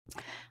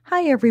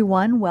Hi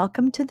everyone,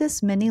 welcome to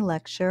this mini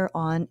lecture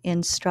on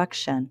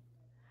instruction.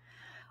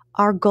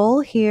 Our goal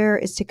here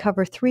is to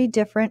cover 3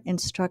 different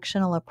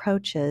instructional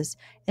approaches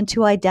and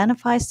to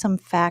identify some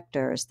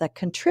factors that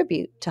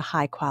contribute to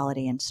high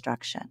quality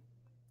instruction.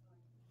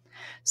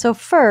 So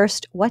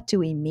first, what do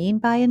we mean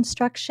by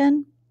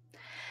instruction?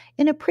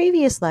 In a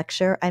previous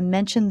lecture, I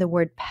mentioned the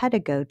word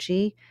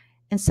pedagogy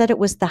and said it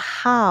was the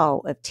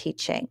how of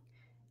teaching.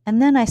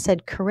 And then I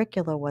said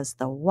curricula was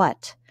the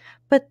what.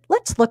 But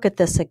let's look at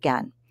this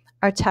again.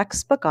 Our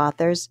textbook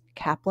authors,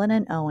 Kaplan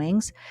and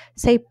Owings,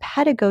 say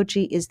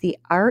pedagogy is the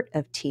art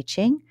of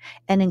teaching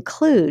and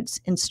includes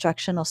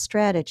instructional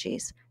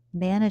strategies,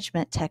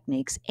 management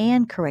techniques,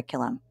 and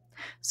curriculum.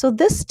 So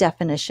this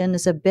definition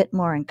is a bit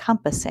more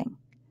encompassing.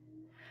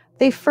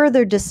 They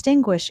further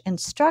distinguish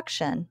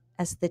instruction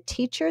as the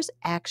teacher's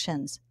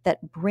actions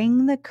that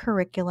bring the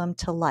curriculum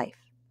to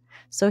life.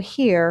 So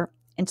here,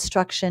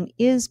 instruction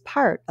is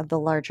part of the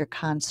larger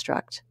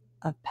construct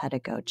of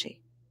pedagogy.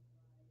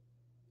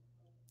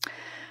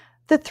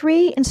 The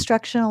 3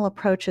 instructional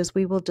approaches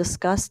we will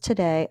discuss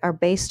today are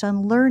based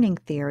on learning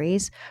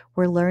theories,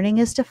 where learning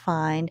is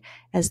defined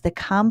as the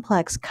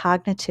complex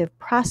cognitive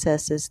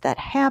processes that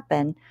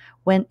happen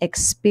when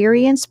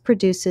experience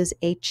produces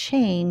a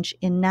change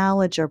in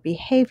knowledge or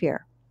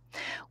behavior.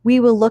 We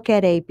will look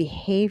at a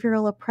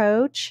behavioral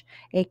approach,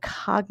 a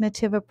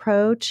cognitive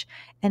approach,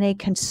 and a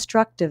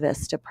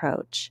constructivist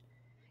approach.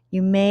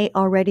 You may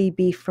already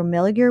be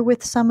familiar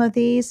with some of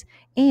these,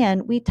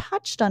 and we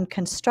touched on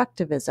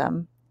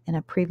constructivism in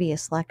a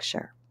previous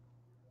lecture.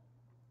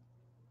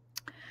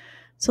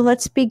 So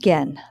let's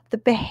begin. The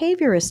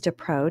behaviorist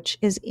approach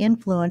is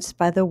influenced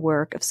by the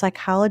work of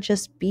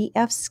psychologist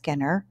B.F.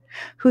 Skinner,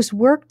 whose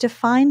work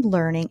defined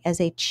learning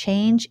as a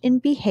change in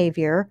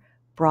behavior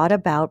brought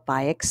about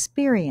by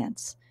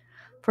experience.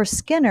 For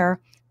Skinner,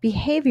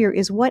 behavior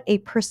is what a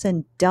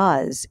person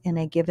does in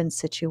a given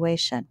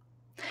situation.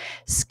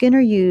 Skinner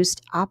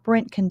used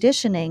operant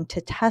conditioning to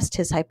test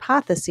his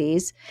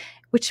hypotheses,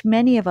 which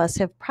many of us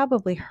have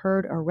probably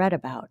heard or read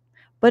about.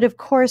 But of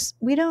course,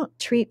 we don't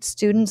treat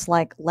students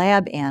like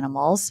lab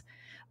animals,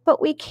 but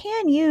we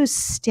can use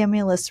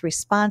stimulus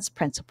response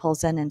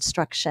principles in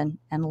instruction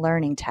and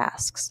learning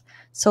tasks.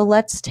 So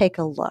let's take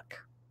a look.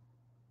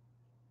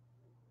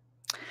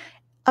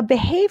 A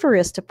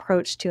behaviorist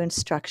approach to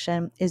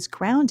instruction is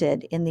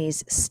grounded in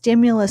these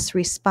stimulus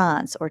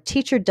response, or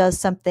teacher does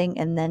something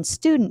and then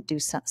students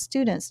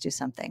do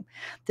something.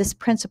 This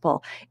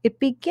principle, it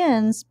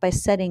begins by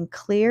setting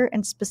clear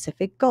and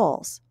specific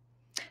goals.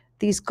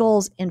 These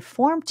goals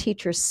inform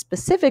teachers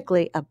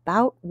specifically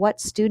about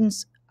what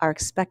students are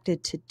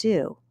expected to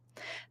do.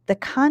 The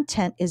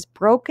content is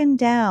broken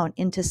down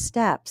into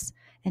steps,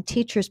 and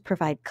teachers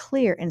provide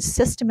clear and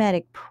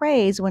systematic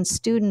praise when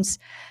students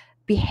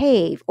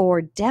behave or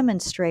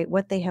demonstrate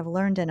what they have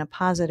learned in a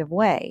positive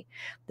way.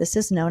 This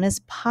is known as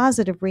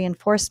positive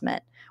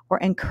reinforcement, or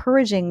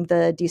encouraging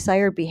the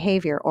desired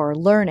behavior or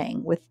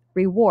learning with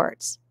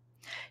rewards.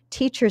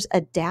 Teachers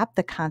adapt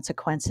the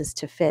consequences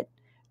to fit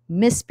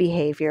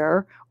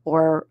misbehavior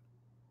or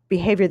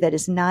behavior that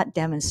is not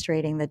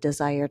demonstrating the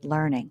desired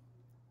learning.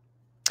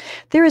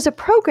 There is a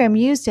program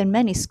used in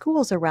many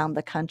schools around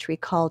the country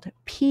called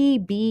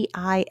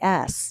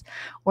PBIS,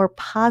 or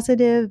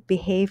Positive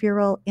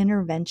Behavioral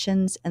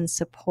Interventions and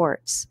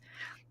Supports.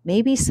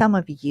 Maybe some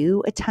of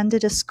you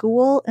attended a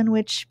school in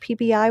which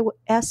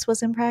PBIS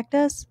was in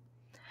practice.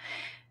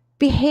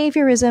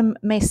 Behaviorism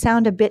may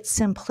sound a bit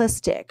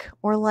simplistic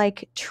or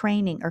like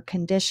training or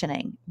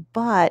conditioning,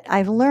 but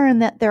I've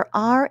learned that there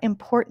are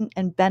important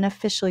and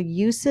beneficial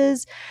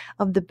uses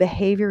of the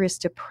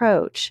behaviorist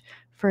approach,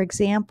 for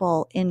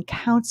example, in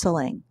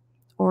counseling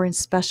or in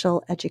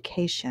special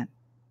education.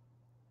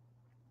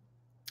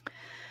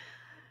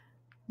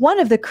 One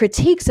of the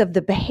critiques of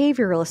the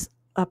behaviorist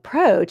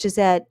approach is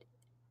that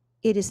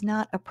it is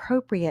not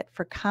appropriate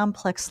for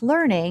complex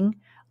learning,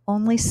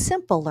 only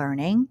simple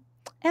learning,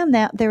 and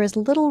that there is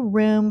little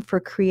room for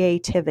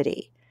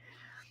creativity.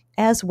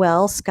 As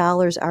well,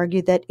 scholars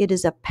argue that it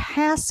is a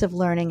passive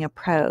learning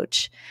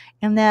approach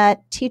and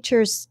that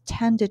teachers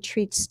tend to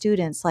treat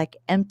students like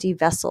empty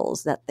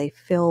vessels that they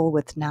fill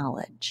with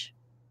knowledge.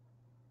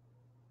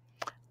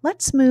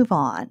 Let's move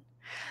on.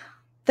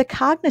 The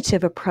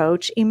cognitive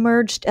approach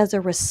emerged as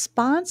a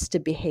response to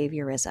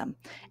behaviorism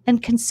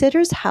and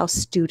considers how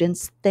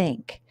students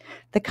think.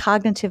 The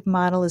cognitive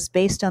model is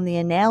based on the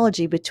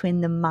analogy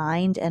between the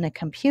mind and a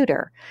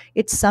computer.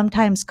 It's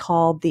sometimes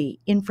called the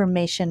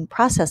information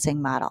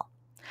processing model.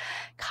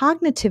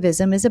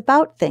 Cognitivism is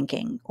about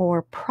thinking,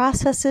 or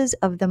processes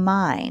of the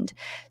mind,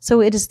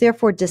 so it is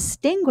therefore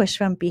distinguished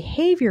from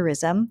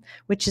behaviorism,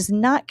 which is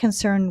not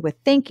concerned with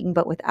thinking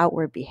but with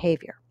outward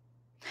behavior.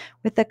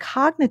 With the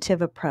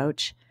cognitive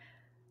approach,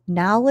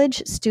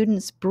 knowledge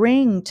students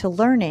bring to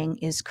learning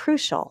is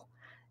crucial.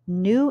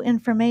 New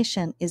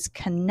information is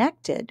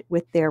connected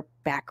with their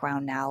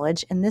background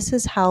knowledge, and this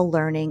is how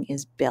learning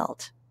is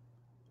built.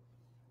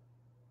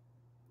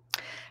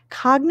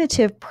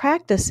 Cognitive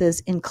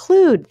practices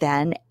include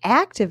then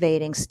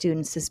activating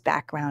students'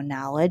 background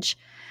knowledge,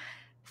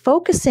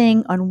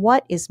 focusing on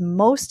what is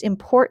most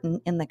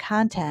important in the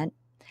content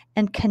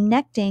and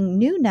connecting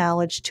new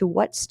knowledge to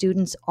what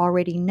students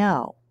already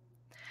know.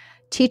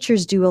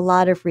 Teachers do a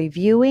lot of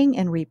reviewing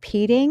and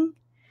repeating,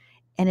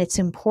 and it's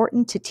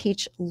important to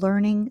teach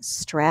learning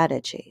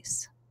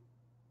strategies.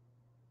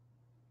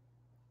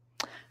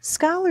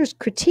 Scholars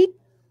critique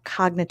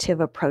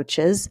cognitive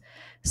approaches,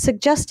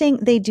 suggesting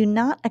they do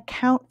not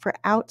account for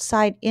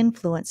outside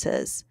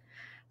influences.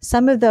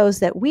 Some of those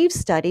that we've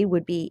studied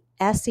would be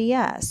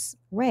SES,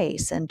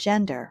 race, and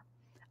gender.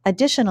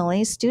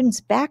 Additionally,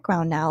 students'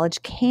 background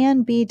knowledge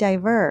can be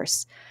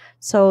diverse,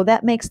 so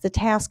that makes the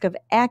task of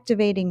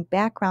activating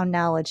background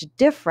knowledge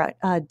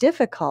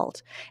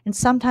difficult, and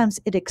sometimes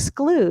it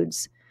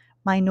excludes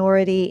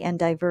minority and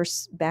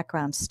diverse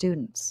background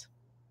students.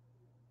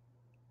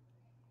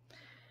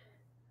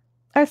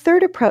 Our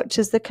third approach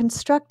is the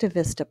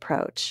constructivist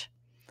approach.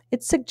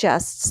 It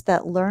suggests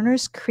that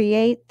learners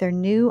create their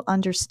new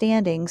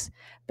understandings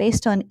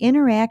based on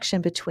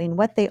interaction between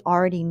what they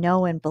already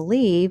know and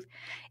believe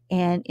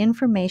and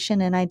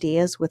information and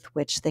ideas with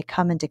which they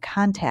come into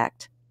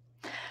contact.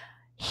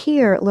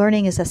 Here,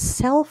 learning is a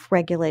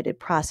self-regulated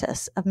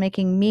process of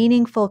making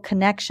meaningful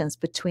connections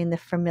between the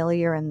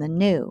familiar and the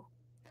new.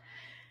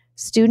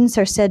 Students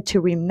are said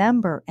to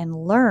remember and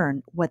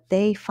learn what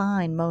they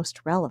find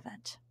most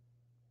relevant.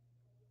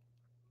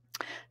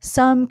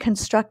 Some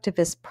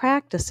constructivist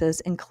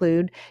practices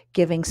include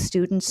giving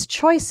students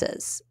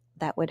choices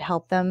that would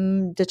help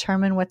them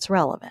determine what's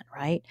relevant,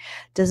 right?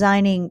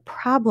 Designing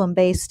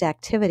problem-based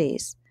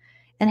activities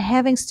and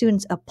having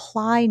students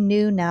apply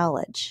new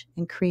knowledge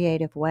in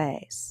creative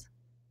ways.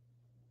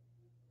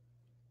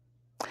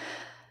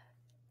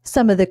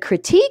 Some of the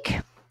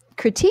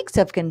critiques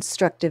of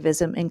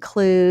constructivism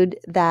include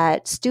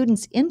that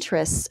students'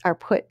 interests are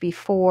put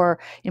before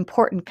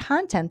important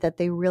content that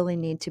they really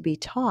need to be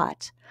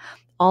taught.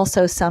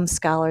 Also, some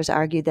scholars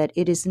argue that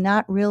it is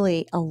not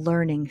really a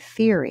learning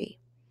theory.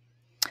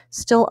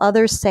 Still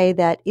others say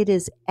that it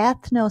is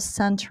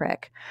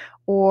ethnocentric,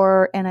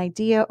 or an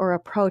idea or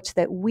approach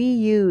that we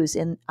use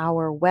in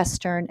our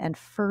Western and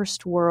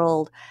first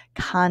world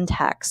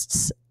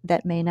contexts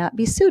that may not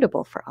be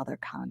suitable for other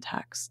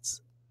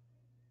contexts.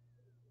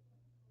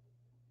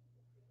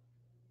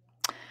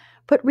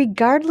 But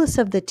regardless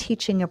of the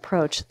teaching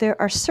approach,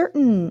 there are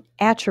certain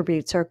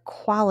attributes or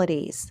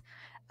qualities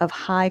of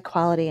high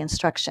quality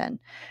instruction.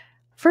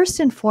 First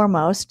and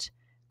foremost,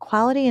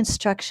 quality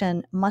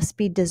instruction must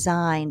be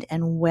designed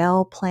and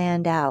well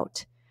planned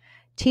out.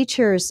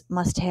 Teachers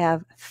must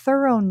have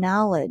thorough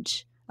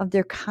knowledge of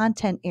their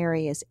content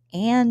areas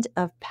and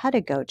of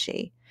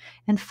pedagogy.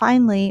 And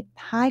finally,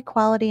 high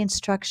quality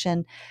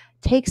instruction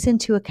takes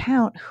into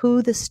account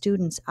who the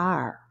students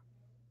are.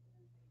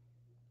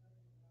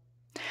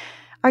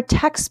 Our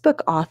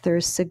textbook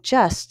authors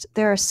suggest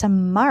there are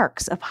some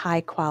marks of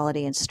high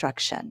quality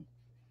instruction.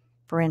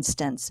 For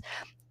instance,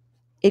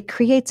 it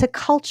creates a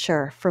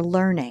culture for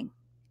learning.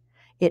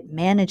 It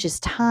manages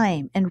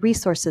time and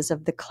resources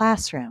of the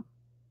classroom.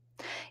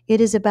 It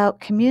is about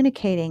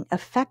communicating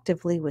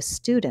effectively with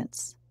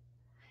students.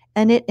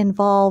 And it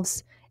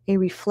involves a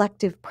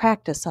reflective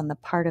practice on the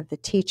part of the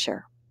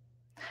teacher.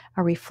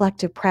 A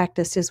reflective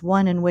practice is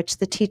one in which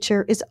the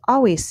teacher is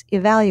always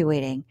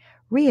evaluating,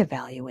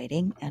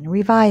 reevaluating, and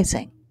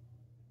revising.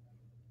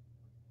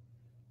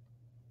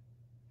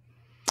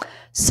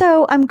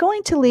 So I'm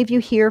going to leave you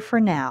here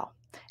for now,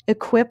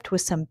 equipped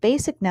with some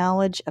basic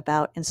knowledge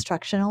about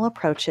instructional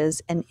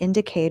approaches and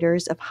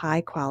indicators of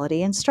high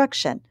quality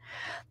instruction.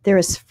 There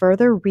is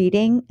further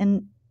reading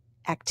and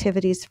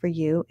activities for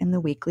you in the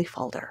weekly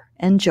folder.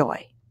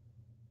 Enjoy.